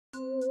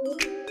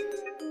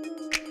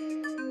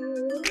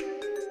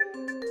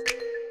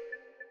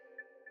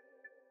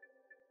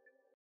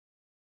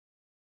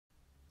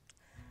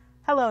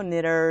Hello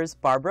knitters,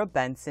 Barbara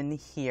Benson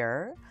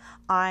here.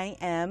 I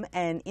am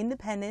an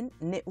independent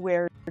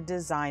knitwear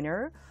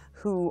designer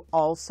who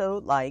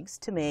also likes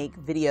to make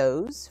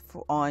videos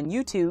on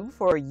YouTube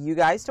for you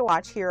guys to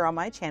watch here on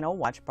my channel,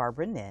 Watch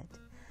Barbara Knit.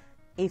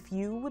 If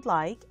you would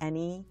like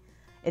any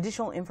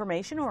additional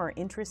information or are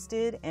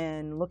interested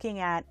in looking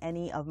at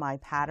any of my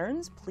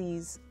patterns,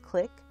 please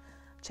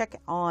check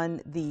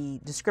on the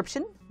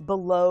description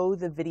below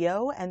the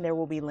video and there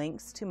will be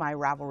links to my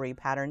Ravelry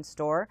pattern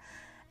store.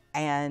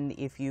 And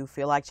if you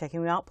feel like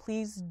checking them out,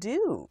 please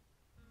do.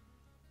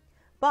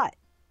 But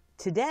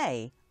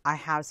today I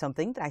have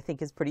something that I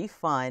think is pretty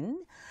fun.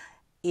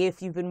 If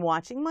you've been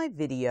watching my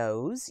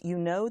videos, you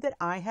know that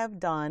I have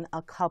done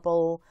a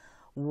couple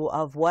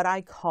of what I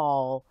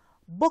call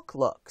book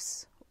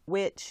looks,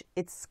 which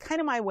it's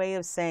kind of my way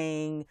of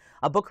saying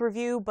a book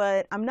review,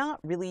 but I'm not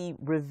really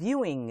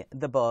reviewing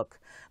the book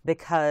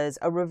because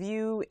a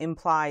review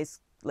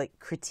implies like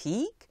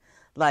critique.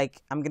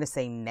 Like I'm going to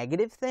say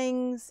negative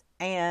things,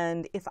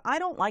 and if I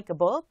don't like a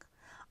book,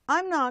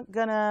 I'm not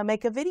going to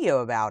make a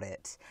video about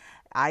it.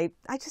 I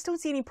just don't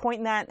see any point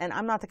in that, and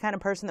I'm not the kind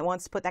of person that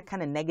wants to put that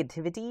kind of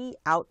negativity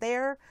out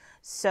there.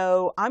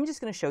 So I'm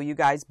just going to show you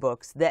guys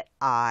books that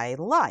I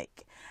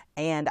like.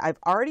 And I've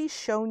already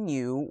shown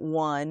you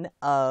one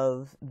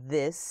of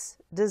this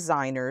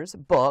designer's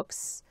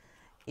books.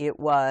 It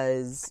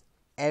was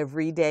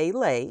Everyday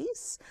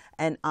Lace,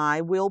 and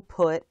I will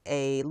put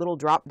a little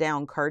drop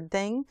down card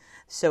thing,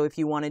 so if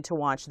you wanted to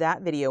watch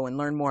that video and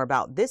learn more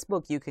about this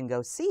book, you can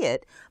go see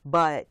it.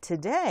 But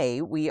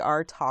today we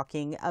are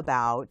talking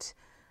about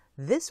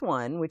this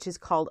one, which is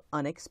called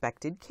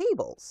Unexpected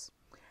Cables.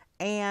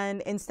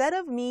 And instead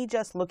of me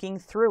just looking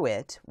through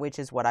it, which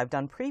is what I've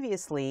done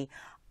previously,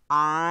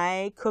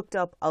 I cooked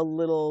up a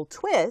little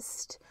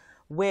twist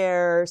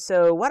where,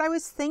 so what I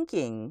was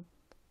thinking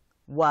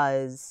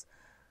was,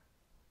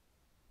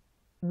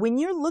 when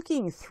you're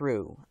looking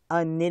through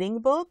a knitting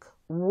book,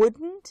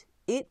 wouldn't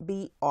it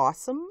be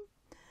awesome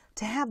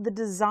to have the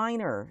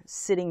designer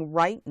sitting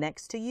right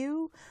next to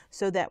you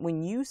so that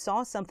when you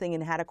saw something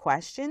and had a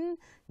question,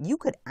 you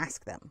could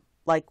ask them?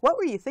 Like, what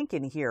were you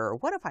thinking here? Or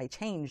what if I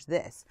changed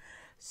this?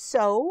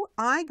 So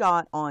I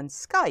got on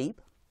Skype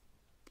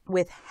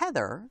with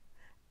Heather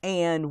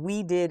and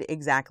we did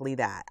exactly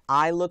that.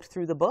 I looked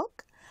through the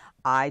book.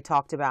 I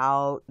talked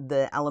about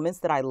the elements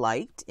that I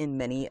liked in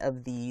many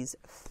of these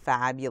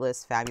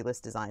fabulous,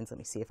 fabulous designs. Let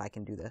me see if I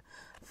can do the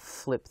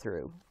flip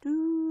through.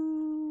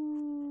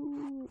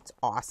 It's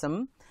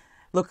awesome.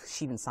 Look,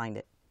 she even signed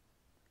it.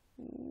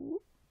 Isn't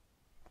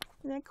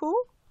that cool?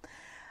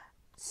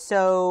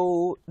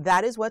 So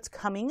that is what's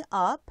coming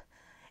up.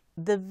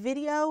 The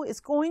video is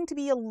going to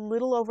be a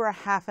little over a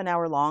half an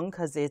hour long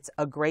because it's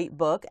a great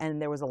book and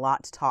there was a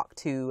lot to talk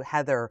to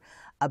Heather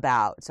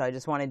about. So I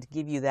just wanted to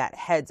give you that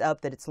heads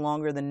up that it's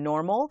longer than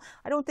normal.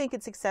 I don't think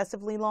it's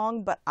excessively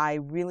long, but I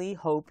really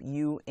hope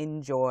you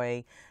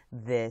enjoy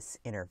this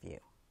interview.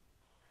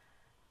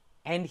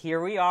 And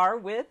here we are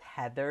with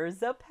Heather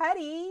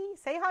Zoppetti.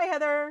 Say hi,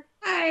 Heather.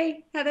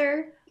 Hi,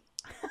 Heather.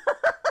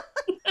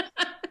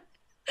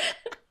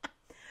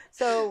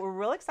 So we're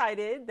real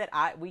excited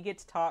that we get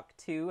to talk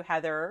to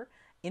Heather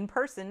in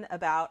person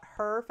about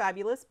her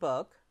fabulous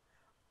book,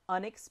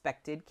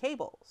 Unexpected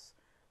Cables.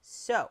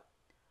 So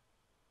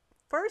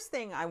first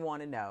thing I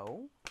want to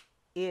know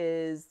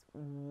is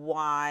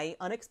why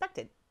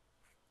unexpected?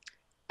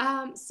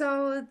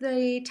 So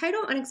the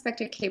title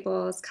Unexpected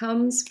Cables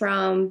comes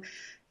from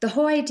the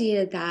whole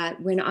idea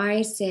that when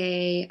I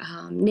say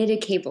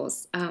knitted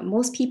cables,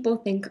 most people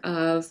think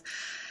of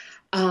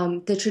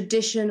the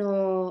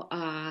traditional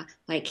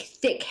like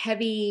thick,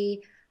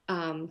 heavy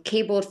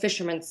cabled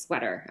fisherman's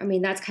sweater. I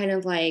mean, that's kind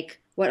of like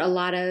what a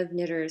lot of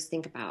knitters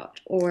think about,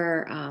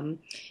 or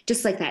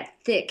just like that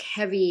thick,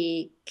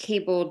 heavy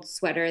cabled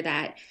sweater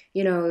that,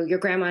 you know, your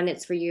grandma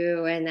knits for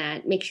you and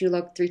that makes you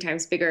look 3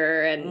 times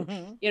bigger.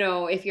 And, you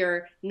know, if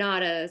you're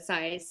not a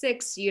size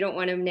 6, you don't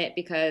want to knit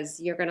because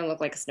you're going to look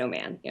like a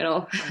snowman, you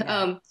know.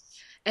 Okay.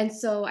 And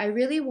so I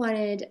really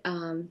wanted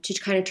to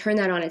kind of turn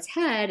that on its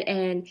head.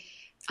 And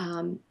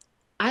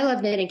I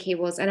love knitting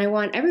cables and I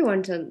want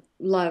everyone to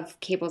love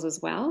cables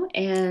as well.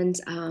 And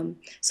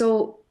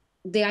so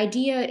the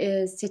idea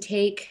is to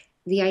take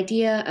the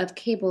idea of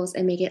cables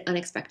and make it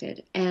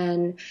unexpected,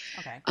 and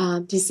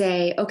to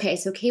say, okay,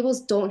 so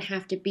cables don't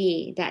have to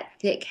be that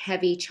thick,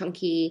 heavy,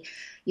 chunky,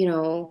 you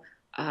know,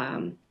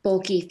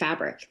 bulky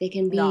fabric. They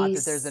can be... Not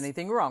that there's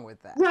anything wrong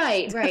with that.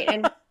 Right, right.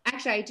 And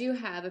actually, I do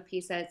have a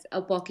piece that's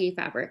a bulky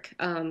fabric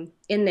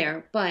in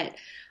there, but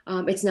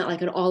it's not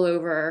like an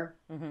all-over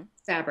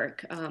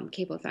fabric,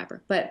 cable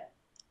fabric. But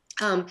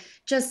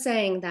just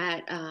saying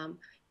that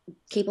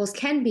cables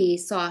can be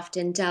soft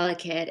and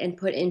delicate and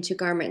put into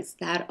garments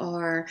that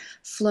are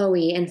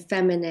flowy and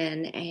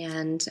feminine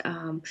and,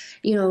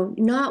 you know,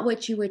 not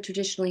what you would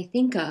traditionally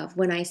think of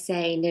when I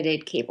say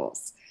knitted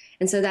cables.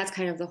 And so that's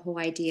kind of the whole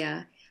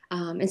idea.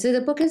 And so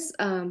the book is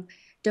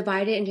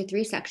divide it into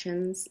three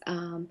sections.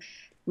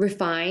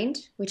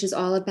 Refined, which is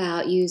all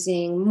about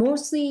using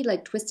mostly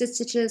like twisted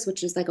stitches,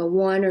 which is like a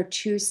 1 or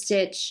 2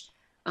 stitch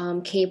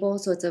cable.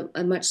 So it's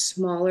a much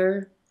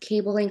smaller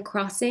cable length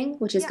crossing,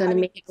 which is Yeah, going I to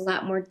mean, make it a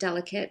lot more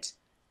delicate.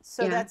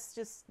 so Yeah. that's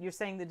just, you're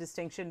saying the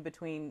distinction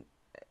between,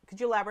 could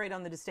you elaborate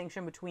on the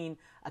distinction between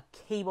a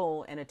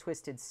cable and a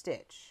twisted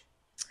stitch?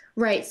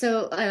 Right.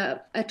 So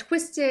a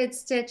twisted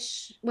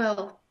stitch,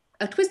 well,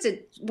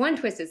 one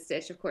twisted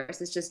stitch, of course,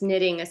 is just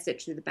knitting a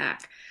stitch through the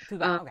back. Through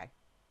the back, Um, okay.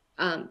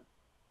 um,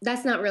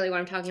 that's not really what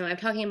I'm talking about. I'm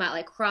talking about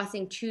like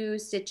crossing 2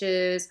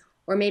 stitches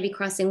or maybe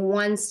crossing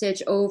 1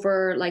 stitch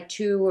over like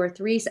 2 or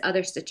 3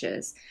 other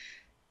stitches.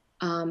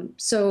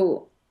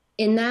 So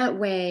in that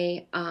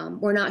way,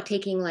 we're not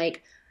taking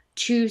like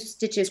 2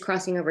 stitches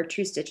crossing over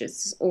 2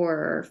 stitches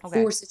or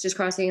Okay. 4 stitches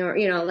crossing, or,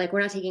 like we're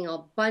not taking a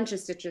bunch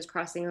of stitches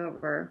crossing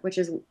over, which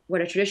is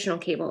what a traditional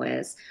cable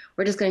is.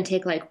 We're just going to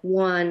take like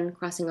one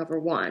crossing over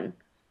one.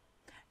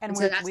 And And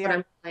so that's we what are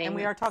I'm playing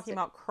we with. are talking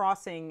about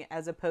crossing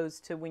as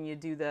opposed to when you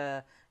do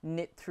the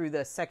knit through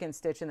the second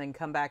stitch and then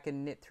come back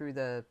and knit through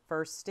the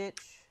first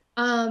stitch.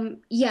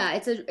 Yeah,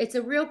 it's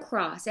a real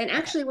cross. And Okay.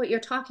 actually what you're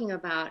talking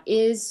about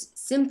is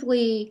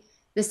simply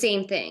the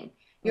same thing.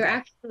 You're Okay.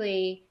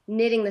 actually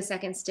knitting the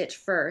second stitch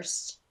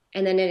first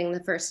and then knitting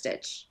the first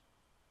stitch.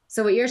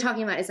 So what you're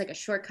talking about is like a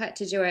shortcut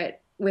to do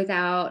it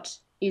without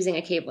using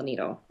a cable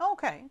needle.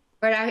 Okay.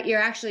 But you're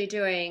actually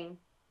doing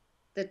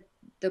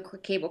the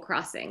cable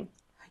crossing.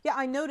 Yeah,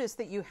 I noticed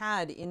that you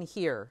had in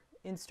here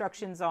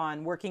instructions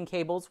on working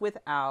cables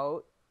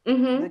without the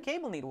Mm-hmm.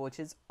 cable needle, which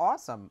is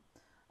awesome.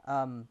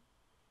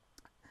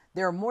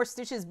 There are more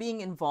stitches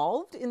being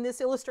involved in this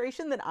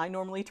illustration than I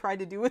normally try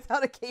to do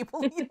without a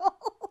cable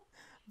needle,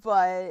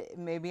 but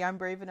maybe I'm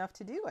brave enough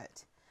to do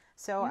it.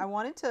 So Yeah. I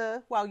wanted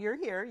to, while you're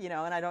here,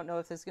 and I don't know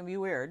if this is going to be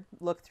weird,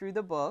 look through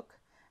the book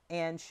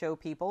and show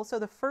people. So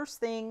the first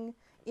thing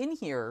in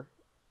here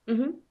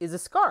Mm-hmm. is a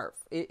scarf.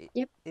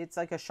 Yep. It's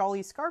like a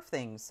shawly scarf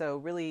thing. So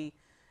really,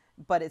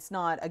 but it's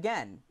not,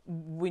 again,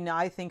 when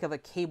I think of a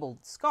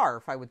cabled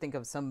scarf, I would think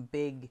of some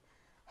big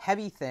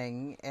heavy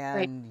thing,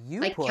 Right. and you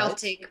Like put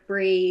Celtic you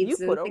braids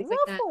put and a things like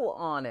that. ruffle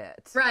on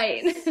it.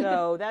 Right.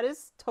 So that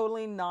is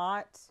totally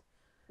not.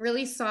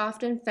 Really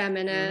soft and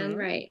feminine. Hmm.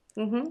 Right.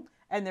 Mm-hmm.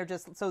 And they're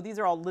just, so these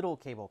are all little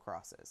cable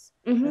crosses.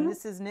 And Mm-hmm.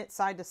 this is knit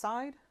side to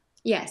side?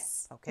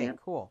 Yes. Okay, Yep.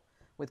 cool.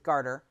 With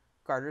garter.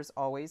 Garter's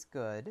always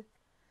good.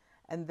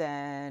 And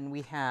then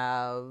we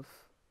have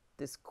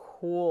this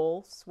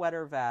cool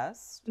sweater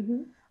vest.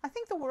 Mm-hmm. I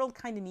think the world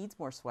kind of needs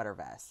more sweater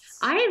vests.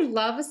 I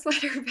love a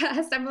sweater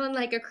vest. I'm on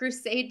like a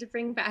crusade to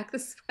bring back the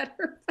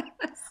sweater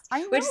vest,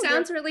 I know which they're.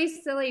 sounds really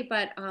silly,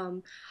 but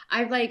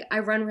I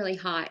run really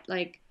hot.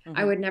 Like I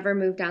Mhm. would never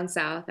move down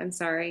south. I'm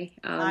sorry.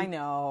 I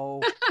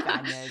know.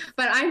 Goodness.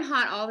 But I'm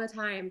hot all the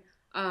time.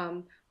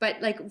 But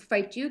like if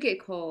I do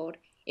get cold,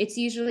 it's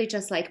usually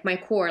just like my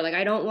core. Like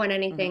I don't want Mhm.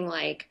 anything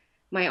like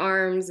my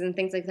arms and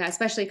things like that,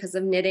 especially because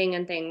of knitting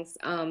and things.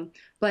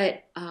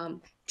 But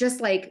just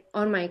like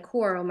on my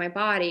core, on my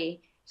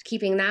body,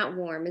 keeping that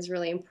warm is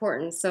really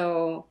important.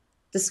 So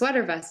the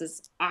sweater vest is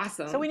So we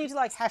awesome. need to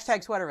like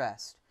hashtag sweater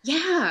vest.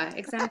 Yeah, And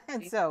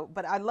exactly. so,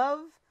 but I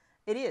love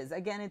it is.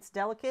 Again, it's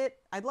delicate.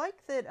 I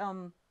like that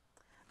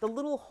the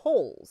little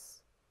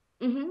holes.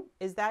 Hmm.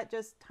 Is that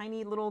just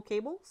tiny little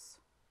cables?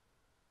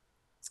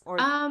 Or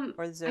Um,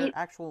 or is there I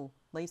actual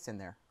lace in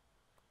there?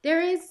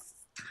 There is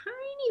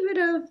tiny bit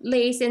of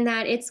lace in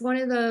that. It's one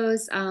of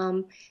those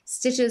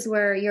stitches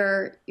where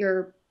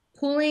you're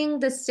pulling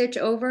the stitch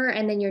over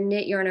and then you're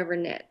knit yarn over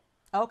knit.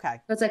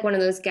 Okay. So it's like one of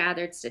those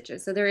gathered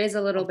stitches. So there is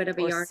a little bit of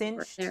a Or yarn over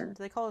cinched. there. Do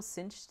they call it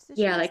cinched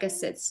Yeah, stitches? like a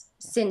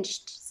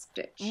cinched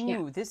stitch. Yeah. Yeah.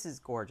 Ooh, this is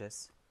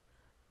gorgeous.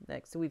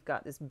 Next, we've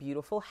got this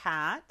beautiful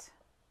hat,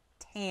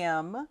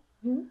 tam.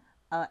 Hmm.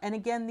 And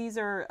again, these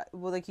are,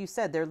 well, like you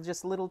said, they're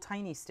just little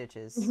tiny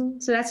stitches. Hmm.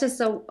 So that's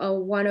just a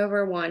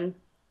 1/1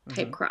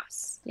 type Hmm.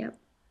 cross. Yep.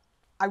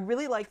 I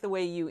really like the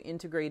way you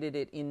integrated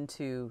it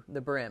into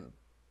the brim.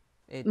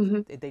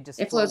 Hmm. They just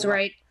It flow flows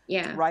right.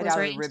 Yeah, right flows out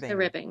of right the into the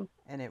ribbing, ribbing.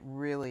 and it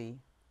really.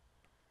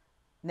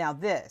 Now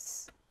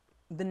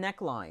the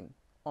neckline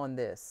on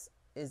this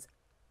is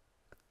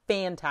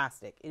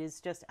fantastic. It is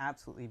just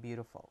absolutely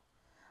beautiful.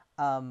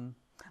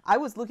 I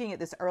was looking at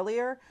this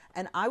earlier,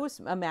 and I was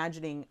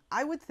imagining.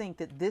 I would think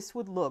that this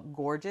would look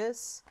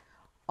gorgeous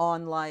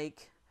on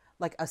like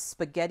a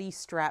spaghetti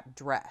strap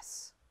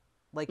dress.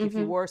 Like if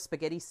you Hmm. wore a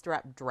spaghetti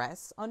strap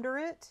dress under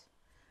it,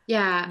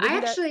 Yeah,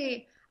 wouldn't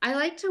that? I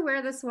like to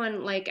wear this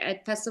one like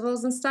at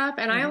festivals and stuff,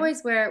 and I Hmm.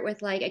 always wear it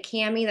with like a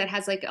cami that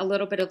has like a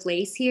little bit of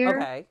lace here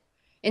Okay.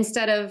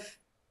 instead of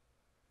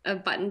a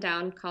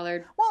button-down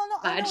collared Well, no, I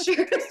plaid know it's shirt.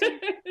 interesting.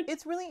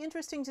 It's really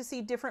interesting to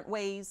see different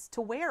ways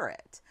to wear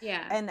it.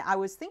 Yeah. And I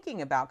was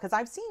thinking about, because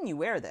I've seen you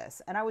wear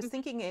this, and I was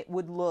thinking it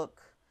would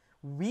look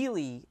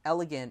really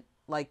elegant,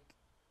 like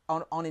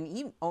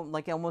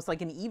like almost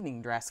like an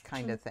evening dress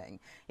kind of thing.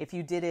 If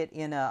you did it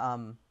in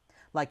a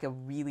like a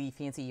really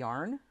fancy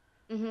yarn.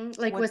 Hmm.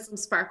 Like What? with some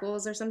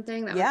sparkles or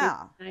something, that would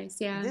Yeah. be nice.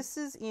 Yeah. This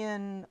is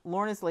in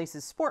Lorna's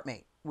Lace's Sport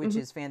Mate. which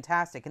is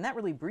fantastic. And that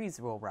really breathes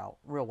real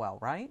well,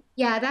 right?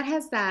 Yeah, that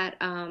has that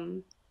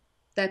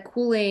that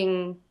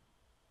cooling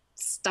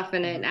stuff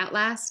in it,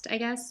 Outlast, I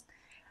guess.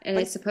 And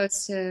But it's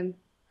supposed to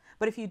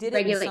but if you did it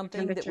in regulate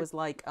something that temperature. was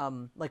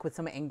like with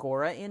some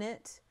Angora in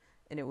it,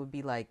 and it would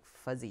be like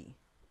fuzzy.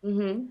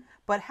 Hmm.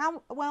 But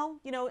how, well,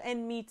 you know,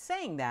 and me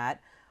saying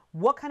that,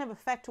 what kind of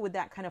effect would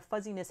that kind of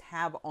fuzziness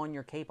have on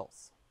your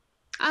cables?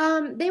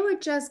 They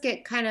would just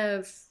get kind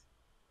of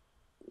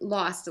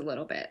lost a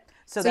little bit.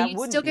 So So that you'd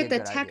wouldn't still be get a the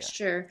good idea.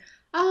 texture.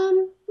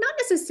 Not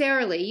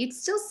necessarily. You'd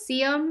still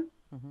see them,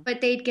 Hmm.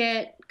 but they'd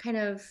get kind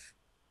of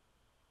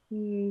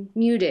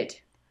muted.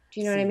 Do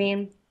you know what I See,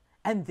 mean?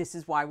 and this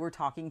is why we're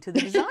talking to the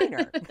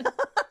designer.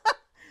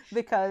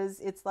 Because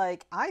it's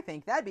like, I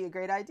think that'd be a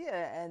great idea.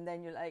 And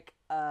then you're like,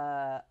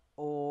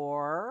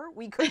 or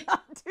we could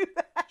not do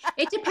that.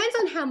 It depends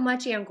on how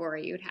much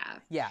Angora you'd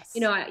have. You Yes.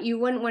 know, you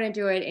wouldn't want to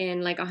do it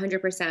in like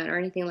 100% or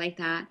anything like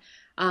that.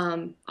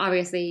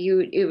 Obviously,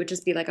 it would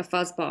just be like a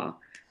fuzz ball.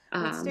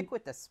 We'd stick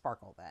with the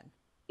sparkle then.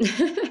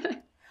 Yeah,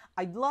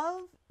 I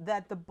love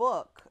that the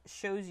book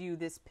shows you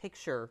this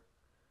picture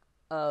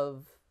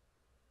of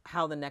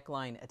how the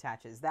neckline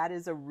attaches. That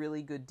is a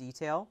really good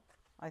detail,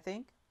 I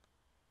think.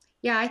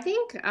 I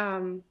think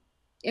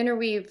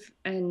Interweave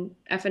and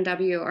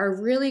F&W are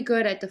really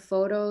good at the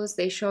photos.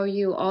 They show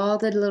you all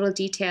the little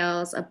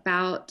details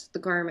about the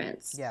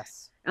garments.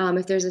 Yes.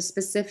 If there's a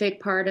specific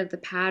part of the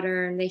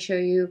pattern, they show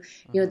you,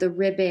 you know, the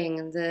ribbing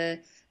and the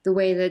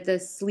way that the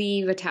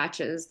sleeve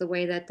attaches, the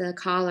way that the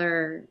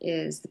collar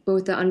is,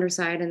 both the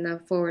underside and the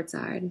forward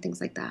side, and things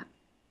like that.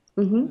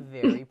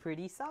 Very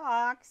pretty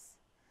socks.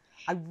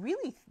 I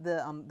really,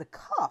 the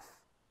cuff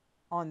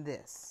on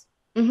this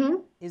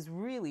is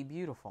really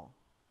beautiful.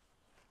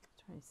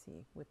 I'm trying to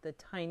see with the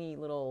tiny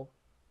little,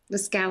 The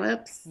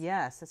scallops.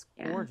 yes, that's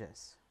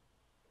gorgeous.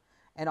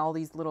 And all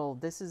these little,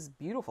 this is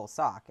beautiful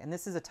sock. And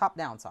this is a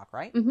top-down sock,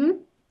 right? Yep.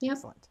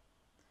 Excellent.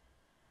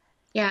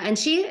 Yeah, and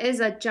she is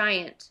a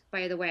giant,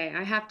 by the way.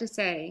 I have to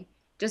say,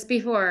 just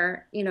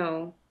before, you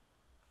know,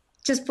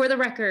 just for the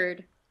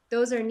record,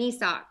 those are knee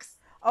socks.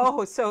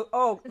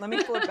 Oh, let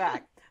me flip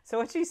back. So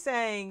what she's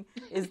saying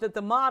is that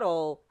the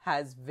model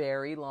has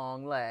very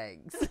long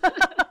legs.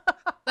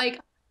 Like,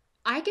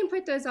 I can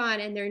put those on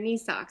and they're knee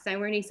socks. I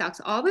wear knee socks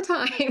all the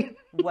time.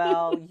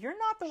 Well, you're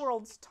not the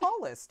world's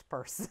tallest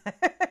person.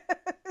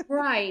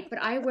 Right, but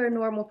I wear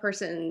normal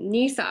person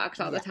knee socks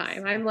all the Yes.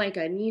 time. I'm like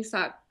a knee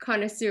sock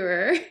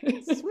connoisseur.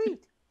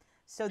 Sweet.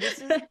 So this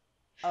is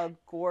a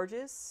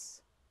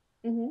gorgeous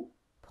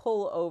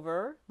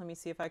pullover. Let me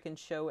see if I can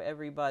show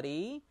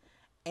everybody.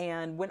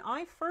 And when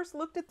I first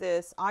looked at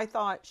this, I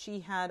thought she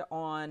had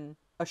on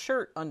a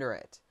shirt under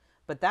it.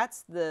 But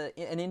that's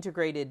an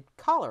integrated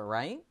collar,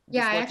 right?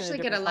 Yeah, Just I worked in a actually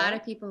get a different lot color?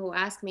 of people who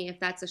ask me if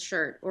that's a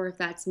shirt or if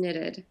that's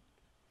knitted.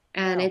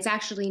 And Wow. it's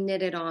actually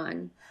knitted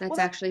on. That's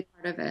actually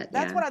part of it.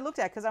 That's Yeah. what I looked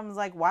at because I was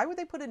like, why would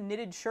they put a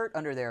knitted shirt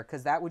under there?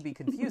 Because that would be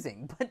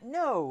confusing. But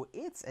no,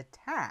 it's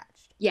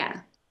attached.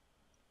 Yeah.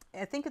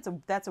 I think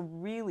that's a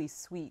really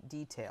sweet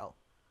detail,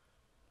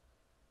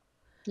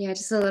 Yeah,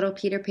 just a little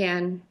Peter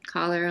Pan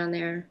collar on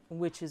there.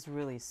 which is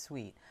really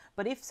sweet.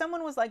 But if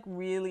someone was like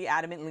really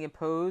adamantly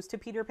opposed to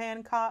Peter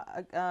Pan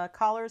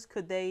collars,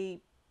 could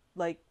they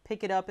like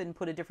pick it up and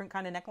put a different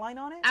kind of neckline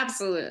on it?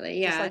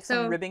 Absolutely. Yeah. Just like So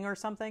some ribbing or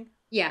something?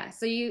 yeah,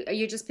 so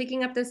you're just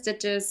picking up the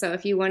stitches. So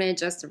if you wanted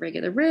just a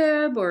regular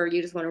rib or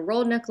you just want a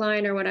rolled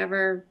neckline or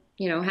whatever,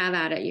 you know, have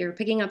at it. You're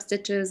picking up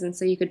stitches, and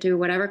so you could do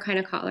whatever kind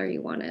of collar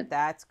you wanted.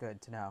 That's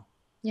good to know.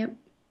 Yep.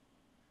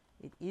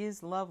 It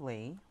is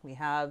lovely. We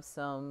have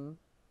some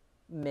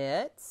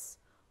mitts,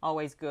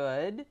 always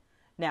good.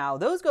 Now,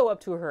 those go up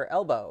to her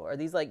elbow. Are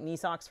these like knee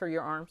socks for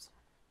your arms?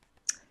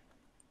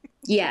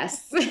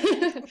 Yes.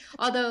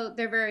 Although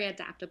they're very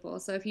adaptable.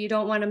 So if you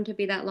don't want them to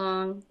be that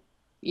long,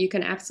 you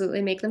can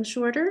absolutely make them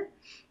shorter.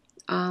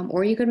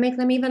 Or you could make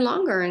them even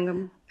longer and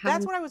have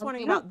That's them what I was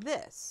wondering about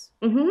this.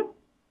 Mm-hmm.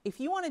 If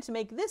you wanted to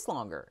make this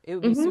longer, it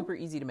would be super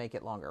easy to make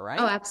it longer, right?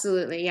 Oh,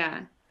 absolutely.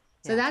 Yeah.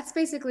 So Yes. that's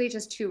basically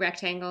just two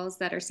rectangles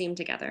that are seamed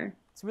together.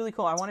 It's really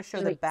cool. I want to show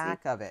the Really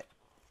back of it.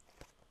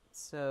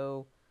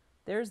 So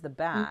there's the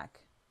back.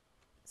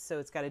 So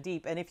it's got a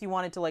deep. And if you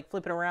wanted to like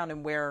flip it around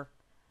and wear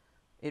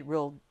it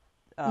real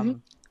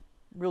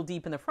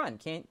deep in the front,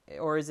 can't,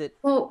 or is it?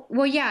 Well,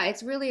 yeah,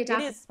 it's really It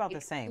adaptable. is about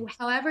the same.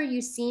 However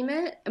you seam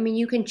it, I mean,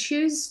 you can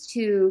choose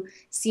to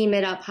seam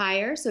it up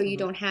higher so you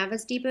don't have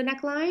as deep a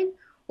neckline,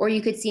 or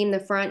you could seam the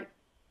front,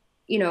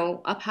 you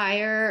know, up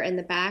higher and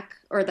the back,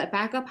 or the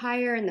back up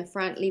higher and the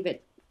front leave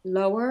it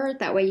lower.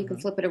 That way you can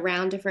flip it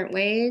around different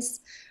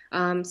ways.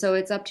 So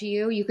it's up to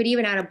you. You could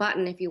even add a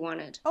button if you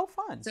wanted. Oh,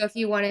 fun. So if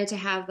you wanted to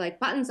have like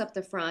buttons up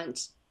the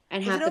front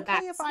and have the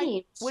back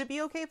seamed. Would it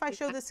be okay if I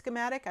show the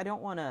schematic? I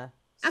don't want to.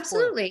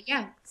 Absolutely,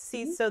 yeah.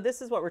 See, so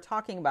this is what we're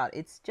talking about.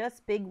 It's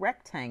just big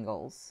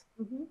rectangles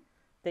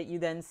that you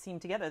then seam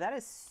together. That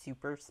is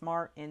super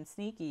smart and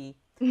sneaky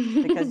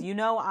because you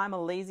know I'm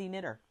a lazy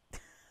knitter.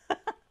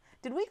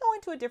 Did we go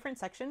into a different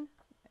section?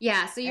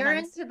 Yeah, so you're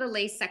into the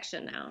lace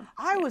section now.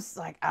 I was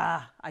like,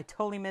 I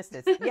totally missed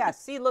it. Yeah,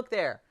 see, look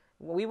there.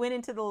 we went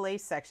into the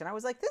lace section. I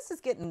was like, this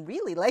is getting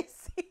really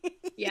lacy.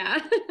 Yeah.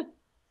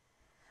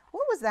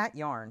 What was that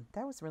yarn?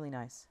 That was really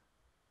nice.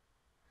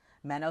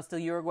 Manos del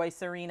Uruguay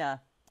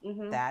Serena.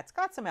 That's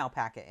got some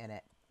alpaca in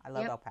it. I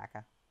love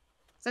alpaca.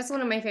 So that's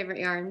one of my favorite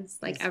yarns,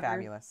 like It's ever.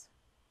 fabulous.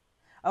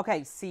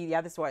 Okay, see,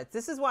 yeah, this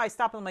is why I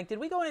stopped and I'm like, did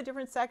we go in a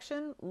different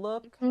section?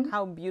 Look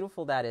how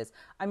beautiful that is.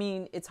 I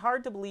mean, it's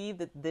hard to believe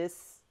that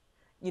this,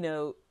 you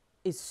know,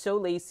 is so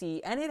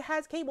lacy and it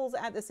has cables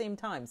at the same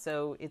time.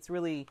 So it's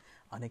really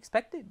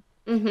unexpected.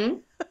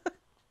 And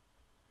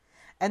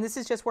this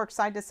is just work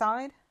side to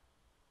side?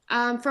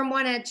 From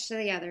one edge to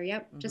the other.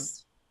 Yep.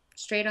 Just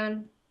straight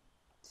on.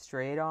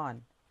 Straight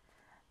on.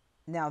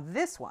 Now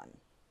this one.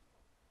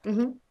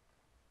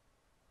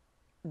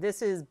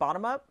 This is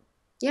bottom up?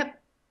 Yep.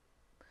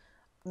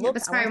 Look,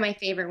 that's probably my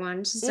favorite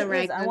one. Just a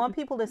raglan. I want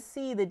people to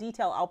see the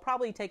detail. I'll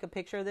probably take a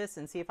picture of this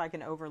and see if I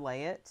can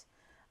overlay it.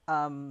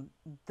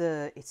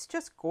 It's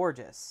just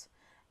gorgeous.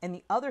 And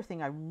the other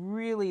thing I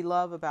really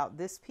love about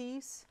this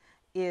piece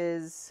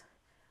is,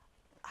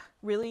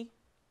 really,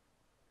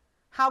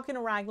 how can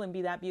a raglan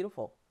be that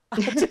beautiful?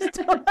 I just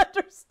don't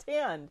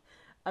understand.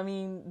 I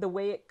mean, the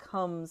way it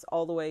comes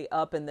all the way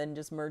up and then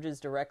just merges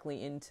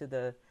directly into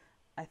the,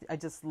 I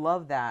just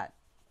love that.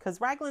 Because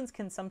raglans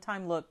can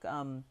sometimes look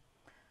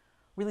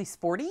really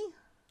sporty.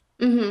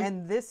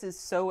 And this is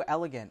so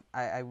elegant.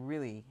 I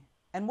really,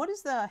 and what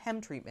is the hem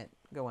treatment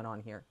going on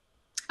here?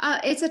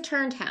 It's a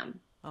turned hem.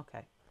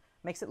 Okay.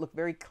 Makes it look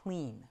very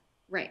clean.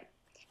 Right.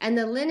 And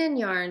the linen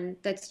yarn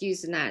that's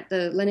used in that,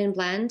 the linen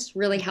blend,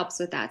 really helps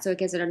with that. So it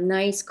gives it a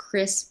nice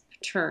crisp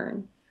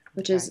turn,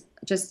 which is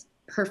just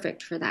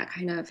perfect for that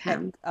kind of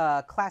hem.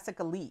 Classic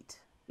Elite.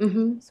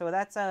 So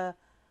that's a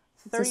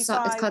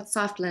 35. It's called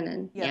soft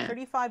linen. Yeah,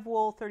 35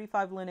 wool,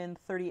 35 linen,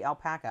 30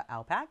 alpaca.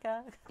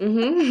 Alpaca.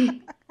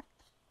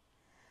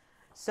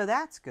 So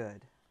that's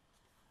good.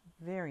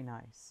 Very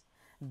nice.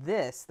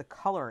 The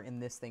color in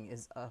this thing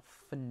is a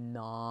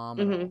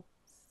phenomenal.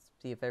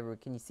 See if everyone,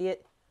 can you see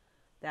it?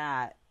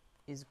 That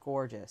is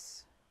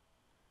gorgeous.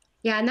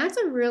 Yeah, and that's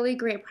a really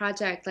great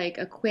project, like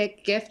a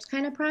quick gift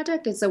kind of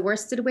project. It's a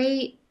worsted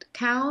weight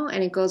cowl,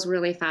 and it goes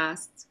really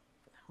fast.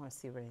 I want to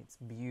see what it's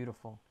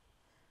beautiful.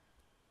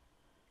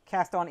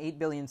 Cast on 8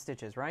 billion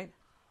stitches, right?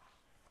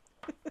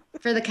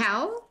 For the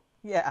cowl?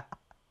 Yeah.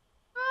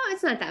 Oh,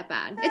 it's not that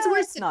bad. It's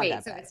worsted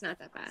weight, so it's not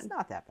that bad. It's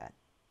not that bad.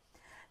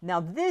 Now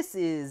this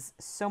is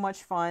so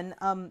much fun.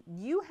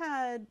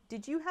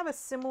 Did you have a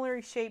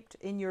similar shaped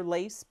in your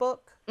lace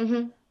book?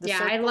 Yeah,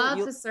 I love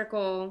the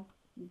circle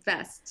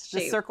vest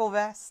shape. The circle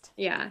vest?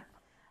 Yeah.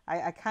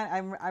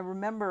 I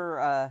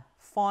remember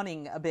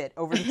fawning a bit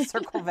over the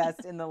circle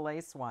vest in the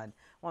lace one.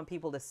 I want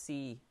people to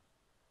see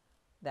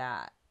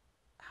that,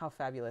 how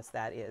fabulous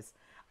that is.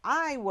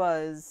 I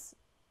was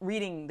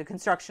reading the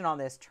construction on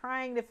this,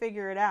 trying to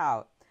figure it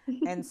out.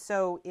 And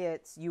so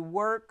you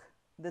work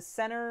the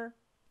center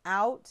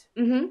out,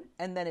 and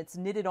then it's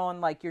knitted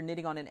on like you're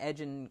knitting on an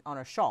edge on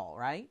a shawl,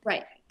 right?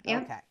 Right. Yeah.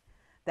 Okay.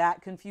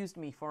 That confused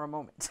me for a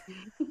moment.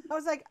 I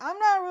was like, I'm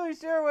not really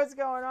sure what's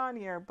going on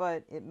here,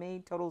 but it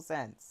made total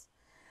sense.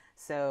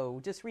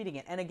 So just reading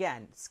it. And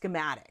again,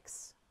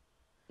 schematics.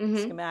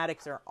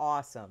 Schematics are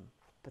awesome,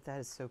 but that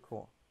is so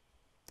cool.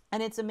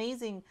 And it's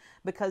amazing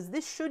because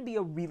this should be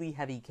a really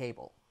heavy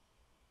cable.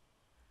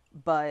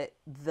 But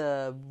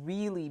the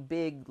really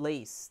big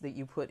lace that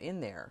you put in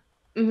there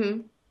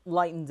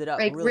lightens it up.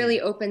 Like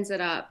really opens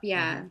it up.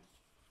 Yeah.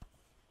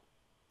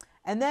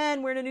 And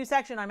then we're in a new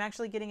section. I'm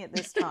actually getting it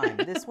this time.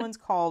 This one's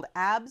called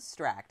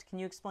Abstract. Can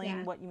you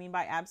explain what you mean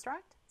by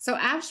abstract? So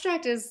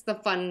abstract is the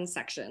fun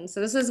section. So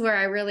this is where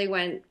I really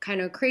went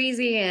kind of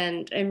crazy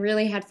and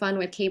really had fun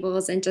with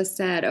cables and just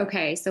said,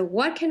 okay, so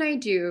what can I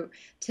do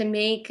to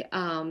make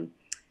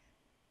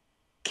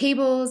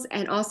cables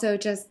and also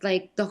just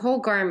like the whole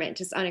garment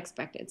just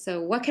unexpected?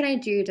 So what can I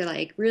do to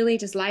like really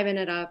just liven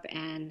it up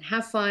and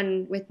have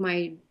fun with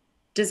my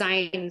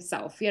design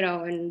self,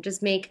 and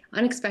just make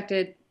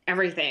unexpected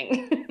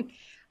everything.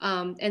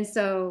 And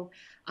so,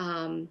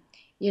 turning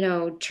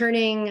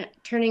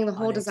the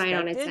whole design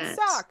on its head.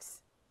 Socks.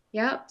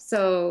 Yep.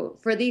 So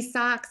for these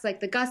socks, like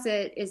the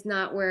gusset is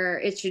not where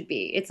it should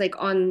be. It's like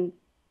on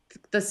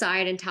the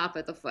side and top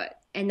of the foot.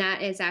 And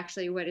that is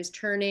actually what is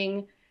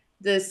turning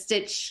the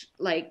stitch,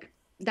 like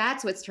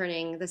that's what's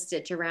turning the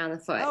stitch around the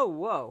foot. Oh,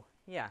 whoa.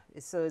 Yeah.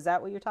 So is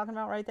that what you're talking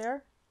about right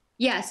there?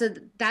 Yeah. So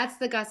that's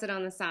the gusset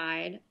on the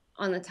side,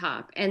 on the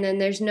top. And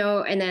then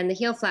and then the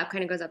heel flap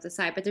kind of goes up the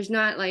side, but there's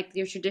not like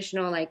your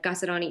traditional like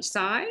gusset on each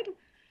side.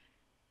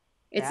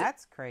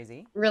 That's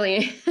crazy.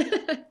 Really.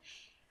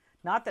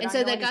 Not that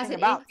I know anything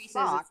about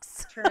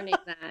socks. Turning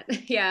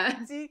that.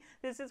 Yeah. See,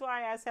 this is why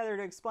I asked Heather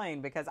to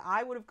explain, because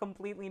I would have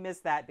completely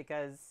missed that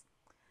because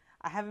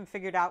I haven't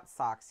figured out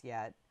socks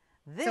yet.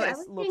 So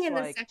everything in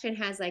this section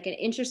has like an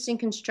interesting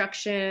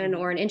construction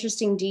or an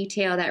interesting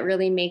detail that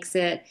really makes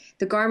the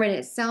garment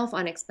itself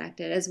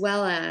unexpected, as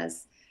well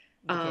as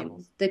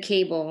the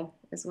cable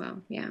as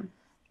well. Yeah.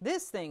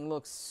 This thing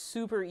looks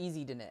super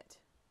easy to knit.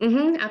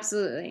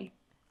 Absolutely.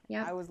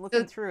 Yeah. I was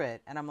looking through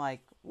it and I'm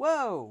like,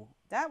 whoa,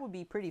 That would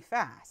be pretty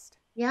fast.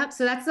 Yep.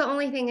 So that's the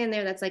only thing in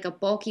there that's like a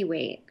bulky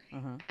weight.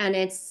 Mm-hmm. And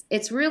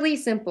it's really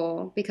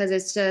simple because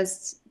it's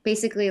just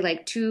basically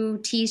like two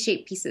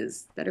T-shaped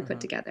pieces that are put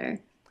together.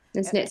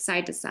 It's knit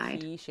side to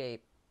side.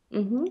 T-shape.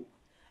 Mm-hmm.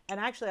 And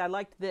actually, I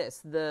liked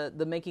this,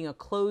 the making a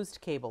closed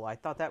cable. I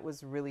thought that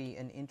was really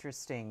an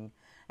interesting,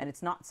 and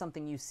it's not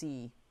something you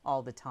see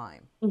all the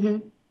time,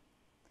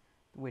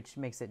 which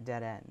makes it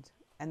dead end.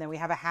 And then we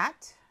have a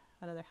hat,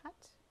 another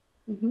hat.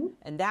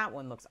 And that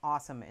one looks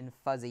awesome and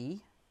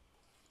fuzzy.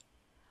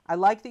 I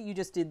like that you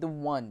just did the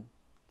one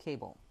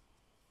cable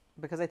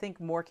because I think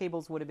more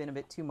cables would have been a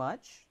bit too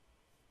much.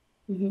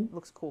 It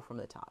looks cool from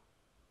the top.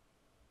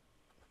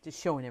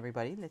 Just showing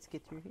everybody. Let's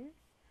get through here.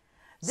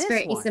 It's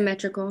very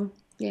asymmetrical.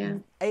 Yeah.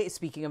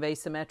 Speaking of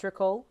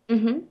asymmetrical,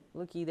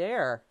 looky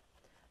there.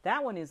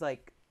 That one is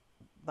like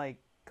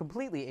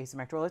completely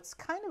asymmetrical. It's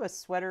kind of a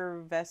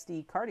sweater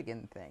vesty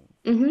cardigan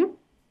thing.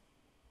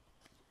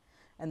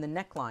 And the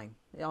neckline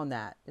on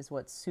that is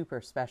what's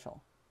super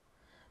special.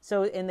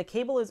 So, and the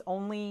cable is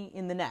only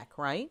in the neck,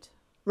 right?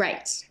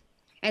 Right.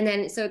 And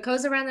then, so it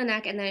goes around the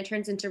neck and then it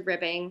turns into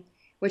ribbing,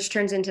 which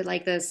turns into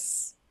like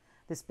this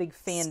big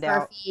fanned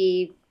out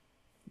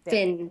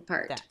fin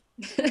part.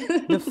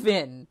 The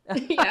fin.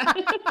 Yeah.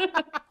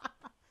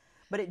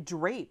 But it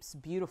drapes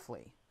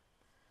beautifully.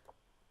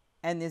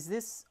 And is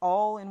this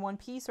all in one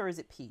piece or is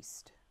it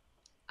pieced?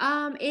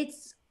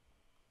 It's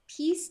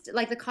pieced,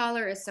 like the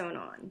collar is sewn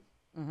on.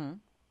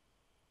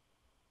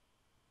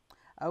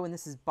 Oh, and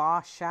this is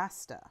Ba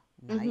Shasta.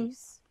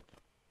 Nice.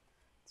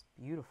 It's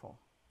beautiful.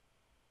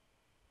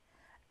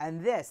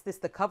 And this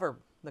the cover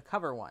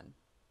one.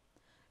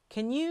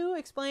 Can you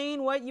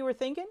explain what you were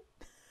thinking?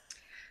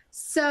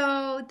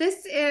 So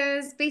this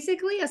is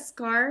basically a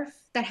scarf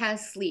that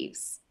has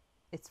sleeves.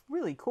 It's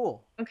really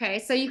cool. Okay,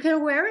 so you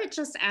can wear it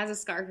just as a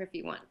scarf if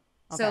you want.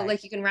 Okay. So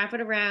like you can wrap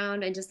it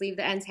around and just leave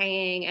the ends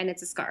hanging and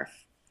it's a scarf.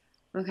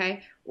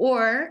 Okay?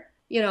 Or,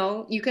 you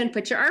know, you can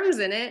put your arms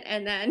in it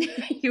and then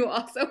you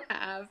also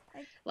have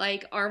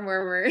like arm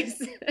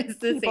warmers at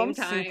the same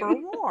time. Super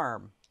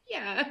warm.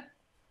 Yeah.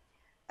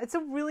 It's a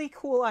really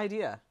cool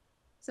idea.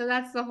 So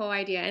that's the whole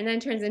idea. And then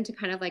it turns into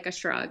kind of like a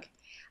shrug.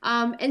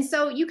 And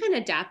so you can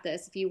adapt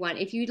this if you want.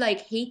 If you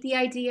like hate the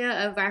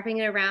idea of wrapping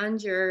it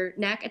around your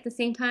neck at the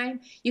same time,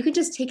 you can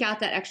just take out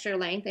that extra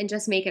length and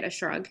just make it a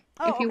shrug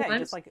if you want.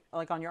 Just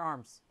like on your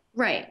arms.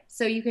 Right.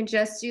 So you can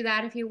just do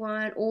that if you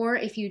want. Or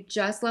if you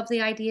just love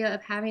the idea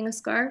of having a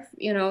scarf,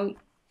 you know,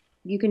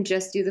 you can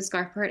just do the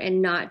scarf part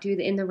and not do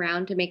the in the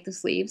round to make the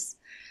sleeves.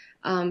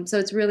 So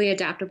it's really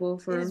adaptable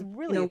for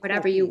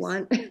whatever you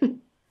want.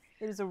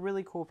 It is a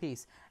really cool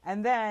piece.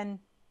 And then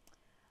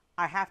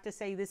I have to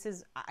say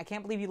I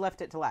can't believe you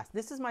left it to last.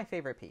 This is my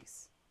favorite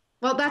piece.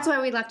 Well, that's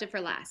why we left it for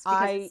last.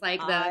 Because it's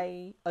like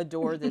I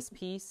adore this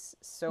piece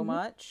so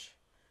much.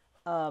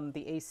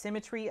 The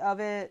asymmetry of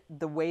it,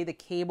 the way the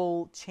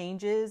cable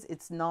changes,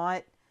 it's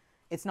not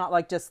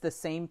like just the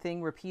same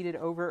thing repeated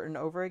over and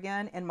over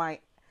again. And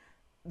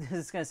this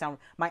is going to sound,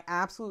 my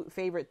absolute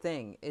favorite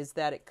thing is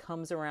that it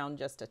comes around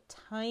just a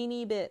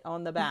tiny bit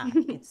on the back.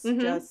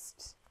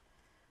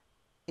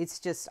 It's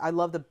just, I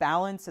love the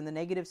balance and the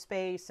negative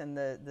space and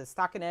the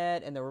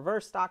stockinette and the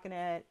reverse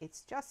stockinette.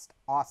 It's just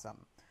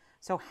awesome.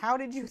 So how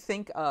did you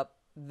think up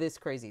this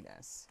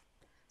craziness?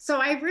 So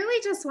I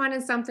really just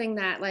wanted something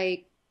that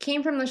like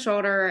came from the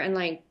shoulder and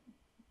like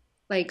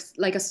a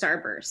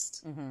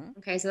starburst.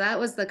 Okay, so that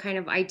was the kind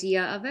of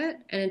idea of it,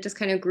 and it just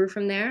kind of grew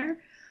from there.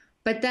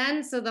 But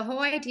then, so the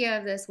whole idea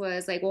of this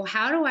was like, well,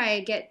 how do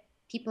I get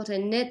people to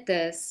knit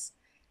this?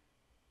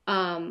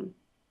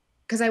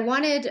 Because I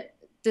wanted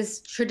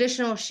this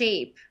traditional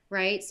shape,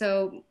 right?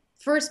 So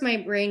first my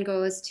brain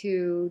goes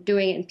to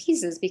doing it in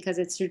pieces because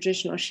it's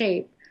traditional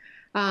shape.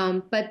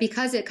 But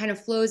because it kind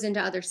of flows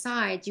into other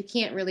sides, you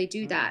can't really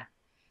do that.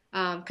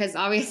 Because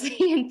obviously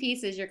in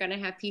pieces, you're going to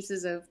have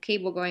pieces of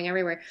cable going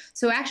everywhere.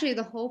 So actually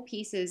the whole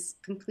piece is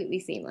completely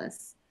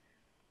seamless.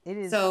 It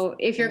is. So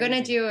if you're going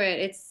to do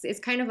it, it's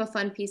kind of a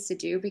fun piece to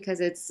do because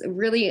it's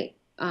really,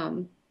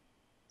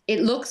 it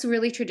looks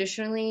really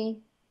traditionally,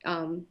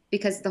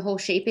 because the whole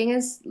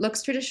shaping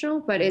looks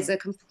traditional, but it's a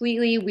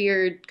completely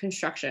weird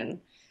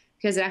construction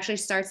because it actually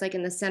starts like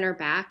in the center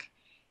back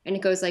and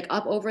it goes like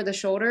up over the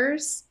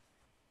shoulders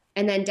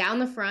and then down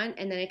the front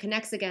and then it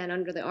connects again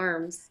under the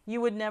arms. You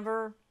would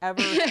never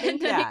ever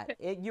think that.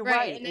 You're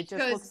right. And it just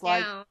goes looks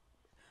down.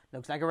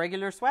 looks like a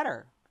regular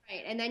sweater.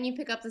 Right. And then you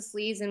pick up the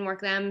sleeves and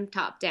work them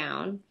top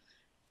down.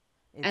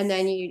 And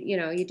then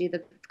you do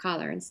the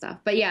collar and stuff.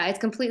 But yeah, it's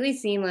completely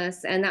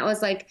seamless. And that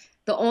was like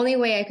the only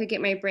way I could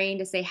get my brain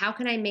to say, how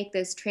can I make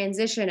this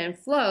transition and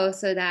flow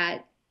so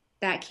that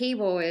that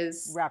cable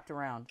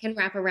can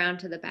wrap around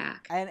to the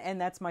back. And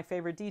that's my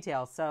favorite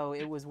detail. So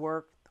it was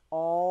worked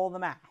all the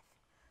math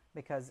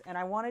and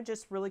I want to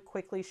just really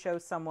quickly show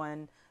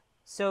someone.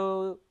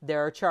 So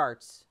there are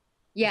charts.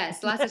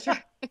 Yes, lots of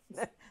charts.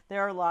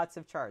 There are lots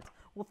of charts.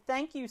 Well,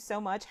 thank you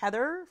so much,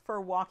 Heather, for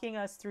walking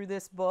us through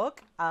this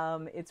book.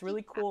 It's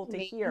really cool to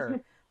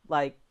hear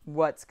like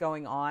what's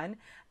going on.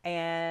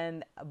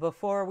 And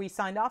before we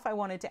signed off, I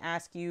wanted to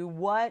ask you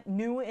what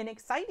new and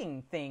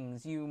exciting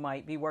things you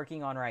might be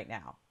working on right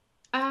now.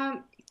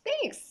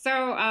 Thanks. So,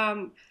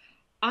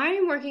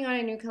 I'm working on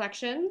a new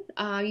collection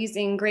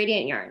using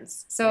gradient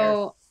yarns. They're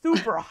So,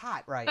 super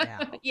hot right now.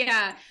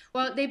 yeah,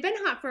 well, they've been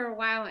hot for a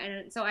while,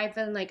 and so I've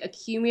been like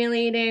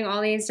accumulating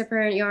all these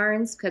different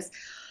yarns because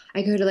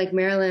I go to like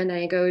Maryland, and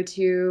I go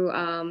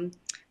to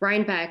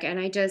Rhinebeck, and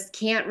I just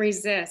can't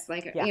resist,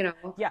 like Yeah.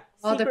 Yeah.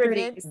 all the Secret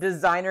pretties. hint,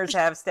 designers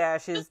have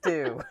stashes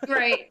too.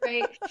 Right,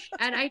 right.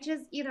 And I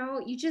just,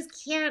 you just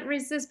can't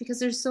resist because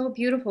they're so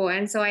beautiful.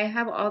 And so I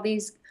have all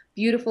these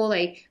beautiful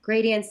like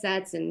gradient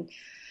sets and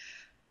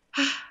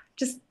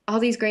just all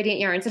these gradient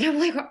yarns. And I'm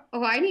like,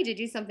 oh, I need to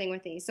do something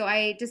with these. So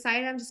I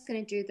decided I'm just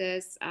going to do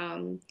this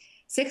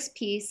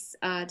 6-piece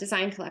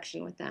design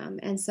collection with them.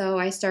 And so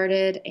I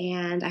started,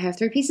 and I have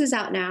 3 pieces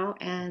out now,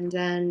 and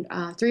then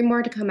 3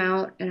 more to come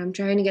out, and I'm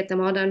trying to get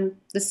them all done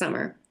this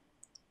summer.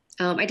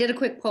 I did a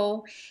quick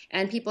poll,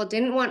 and people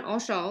didn't want all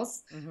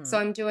shawls, so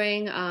I'm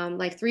doing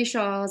like 3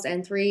 shawls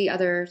and 3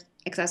 other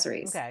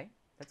accessories. Okay,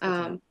 that's good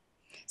to know.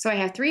 So I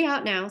have 3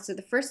 out now. So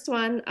the first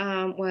one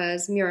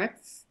was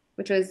Murex,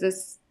 which was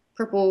this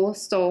purple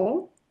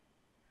stole.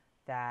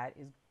 That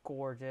is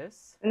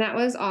gorgeous. And that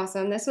was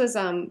awesome. This was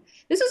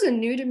a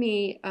new to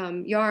me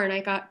yarn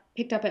I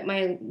picked up at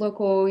my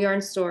local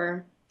yarn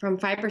store from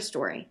Fiber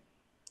Story.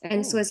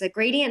 And so it's a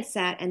gradient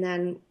set and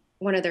then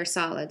one of their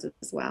solids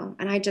as well.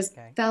 And I just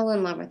fell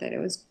in love with it. It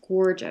was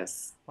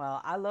gorgeous.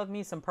 Well, I love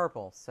me some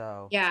purple,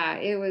 so. Yeah,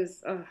 it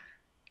was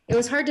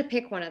hard to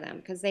pick one of them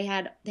because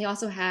they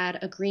also had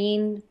a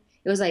green.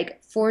 It was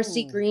like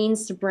foresty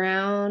greens to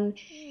brown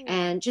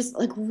and just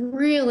like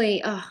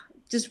really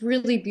just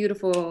really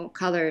beautiful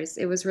colors.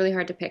 It was really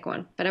hard to pick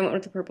one, but I went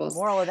with the purples. The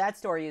moral of that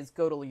story is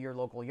go to your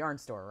local yarn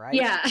store, right?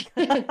 Yeah.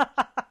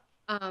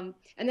 And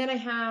then I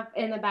have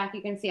in the back,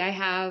 you can see I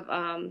have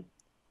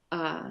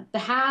the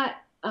hat.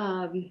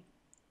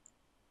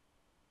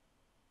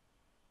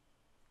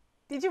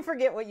 Did you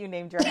forget what you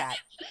named your hat?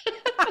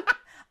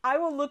 I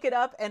will look it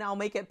up and I'll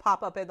make it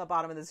pop up at the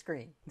bottom of the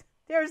screen.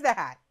 There's the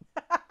hat.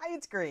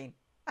 It's green.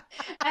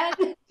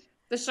 And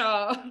the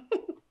shawl.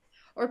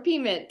 Or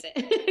piment.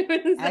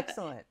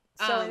 Excellent.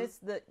 So it's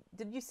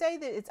did you say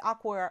that it's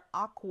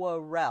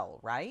aquarelle,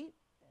 right?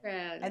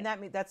 Yeah. And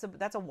that's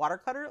a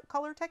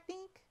watercolor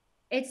technique?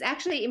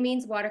 It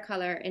means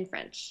watercolor in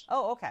French.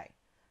 Oh, okay.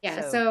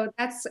 Yeah, so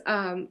that's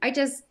I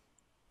just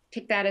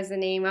picked that as a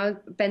name.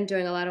 I've been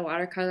doing a lot of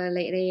watercolor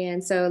lately,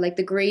 and so like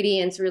the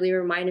gradients really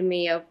reminded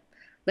me of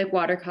like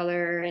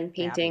watercolor and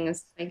painting and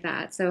stuff like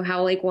that. So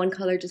how like one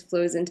color just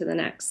flows into the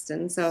next.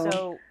 And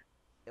so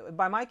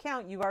by my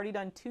count, you've already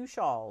done 2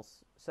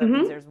 shawls. So that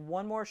means there's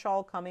one more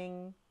shawl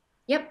coming.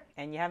 Yep.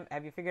 And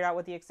have you figured out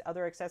what the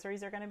other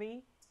accessories are going to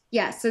be?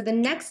 Yeah. So the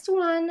next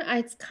one,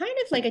 it's kind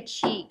of like a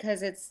cheat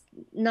because it's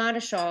not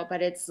a shawl,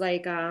 but it's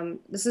like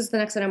this is the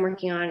next one I'm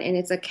working on, and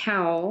it's a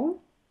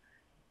cowl.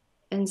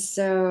 And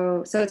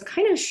so it's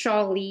kind of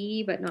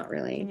shawl-y, but not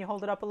really. Can you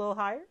hold it up a little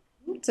higher?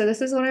 So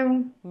this is what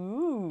I'm.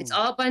 Ooh. It's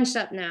all bunched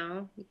up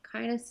now. You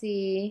kind of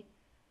see.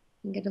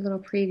 You can get a little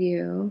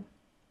preview.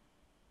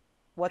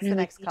 What's the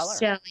next color?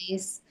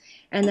 Jellies.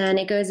 And then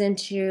it goes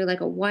into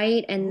like a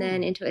white and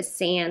then into a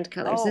sand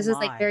color. So this is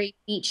like very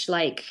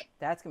beach-like.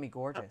 That's going to be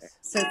gorgeous. Color.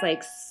 So it's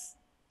like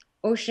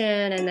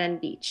ocean and then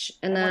beach.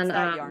 And then what's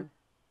that yarn?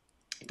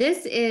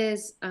 This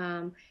is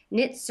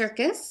Knit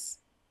Circus.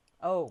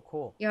 Oh,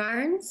 cool.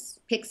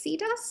 Yarns. Pixie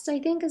Dust, I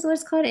think is what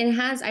it's called. And it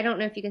has, I don't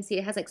know if you can see,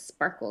 it has like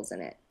sparkles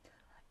in it.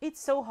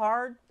 It's so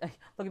hard.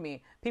 Look at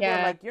me. People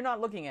are like, you're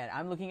not looking at it.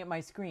 I'm looking at my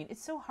screen.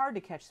 It's so hard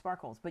to catch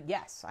sparkles. But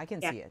yes, I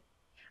can see it.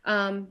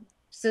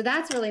 So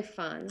that's really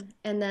fun.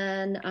 And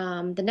then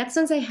the next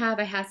ones I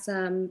have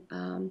some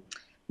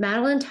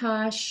Madeline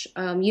Tosh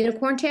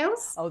unicorn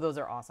tails. Oh, those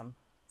are awesome.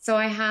 So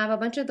I have a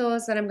bunch of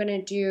those that I'm going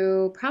to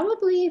do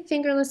probably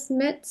fingerless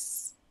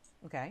mitts.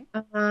 Okay.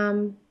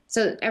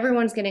 So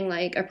everyone's getting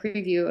like a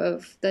preview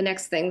of the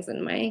next things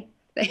in my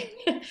thing.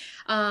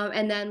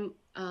 And then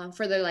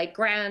for the like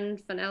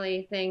grand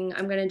finale thing,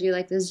 I'm going to do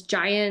like this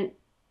giant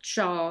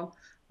shawl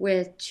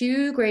with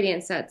 2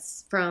 gradient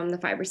sets from the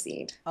Fiber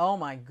Seed. Oh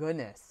my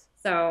goodness.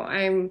 So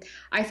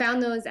I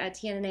found those at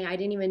TNA. I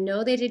didn't even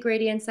know they did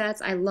gradient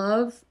sets. I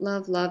love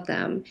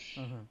them.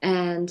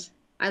 And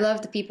I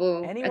love the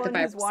people Anyone at the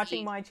Fiber who's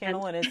watching my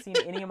channel and has seen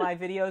any of my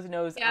videos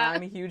knows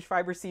I'm a huge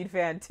Fiber Seed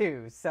fan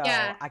too. So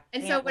I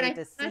can't wait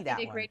to see that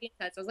one. one. Gradient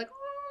sets, I was like,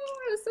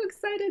 oh, I was so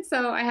excited.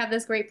 So I have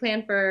this great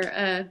plan for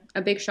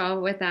a big shawl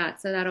with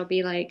that. So that'll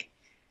be like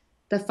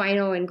the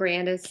final and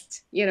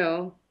grandest,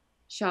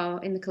 shawl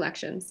in the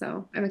collection.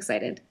 So I'm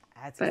excited.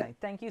 That's exciting.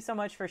 Thank you so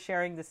much for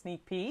sharing the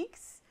sneak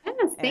peeks.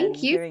 Yes,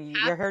 thank you.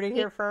 You heard it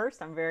here first.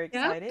 I'm very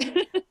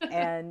excited.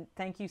 And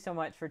thank you so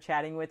much for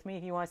chatting with me.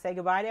 If you want to say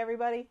goodbye to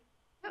everybody.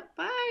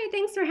 Bye.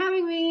 Thanks for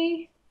having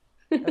me.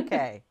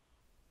 Okay.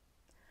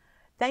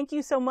 Thank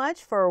you so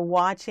much for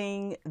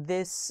watching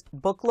this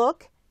book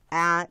look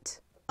at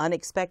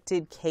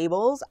Unexpected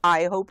Cables.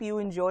 I hope you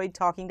enjoyed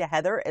talking to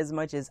Heather as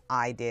much as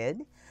I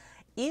did.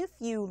 If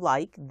you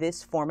like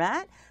this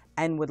format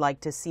and would like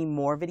to see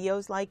more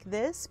videos like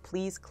this,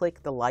 please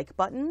click the like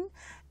button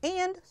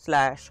and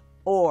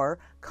or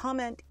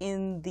comment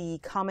in the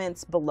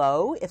comments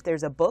below if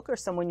there's a book or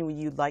someone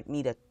you'd like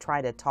me to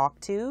try to talk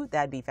to.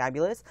 That'd be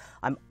fabulous.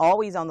 I'm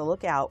always on the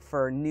lookout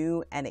for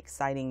new and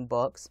exciting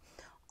books.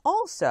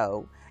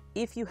 Also,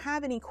 if you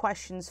have any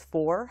questions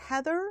for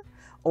Heather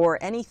or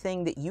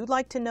anything that you'd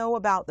like to know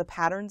about the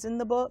patterns in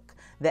the book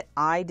that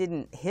I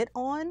didn't hit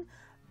on,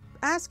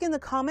 ask in the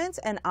comments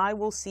and I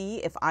will see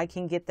if I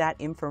can get that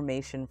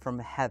information from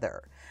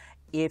Heather.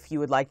 If you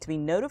would like to be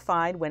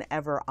notified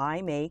whenever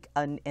I make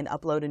and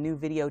upload a new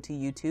video to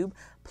YouTube,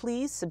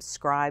 please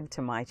subscribe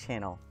to my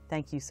channel.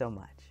 Thank you so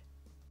much.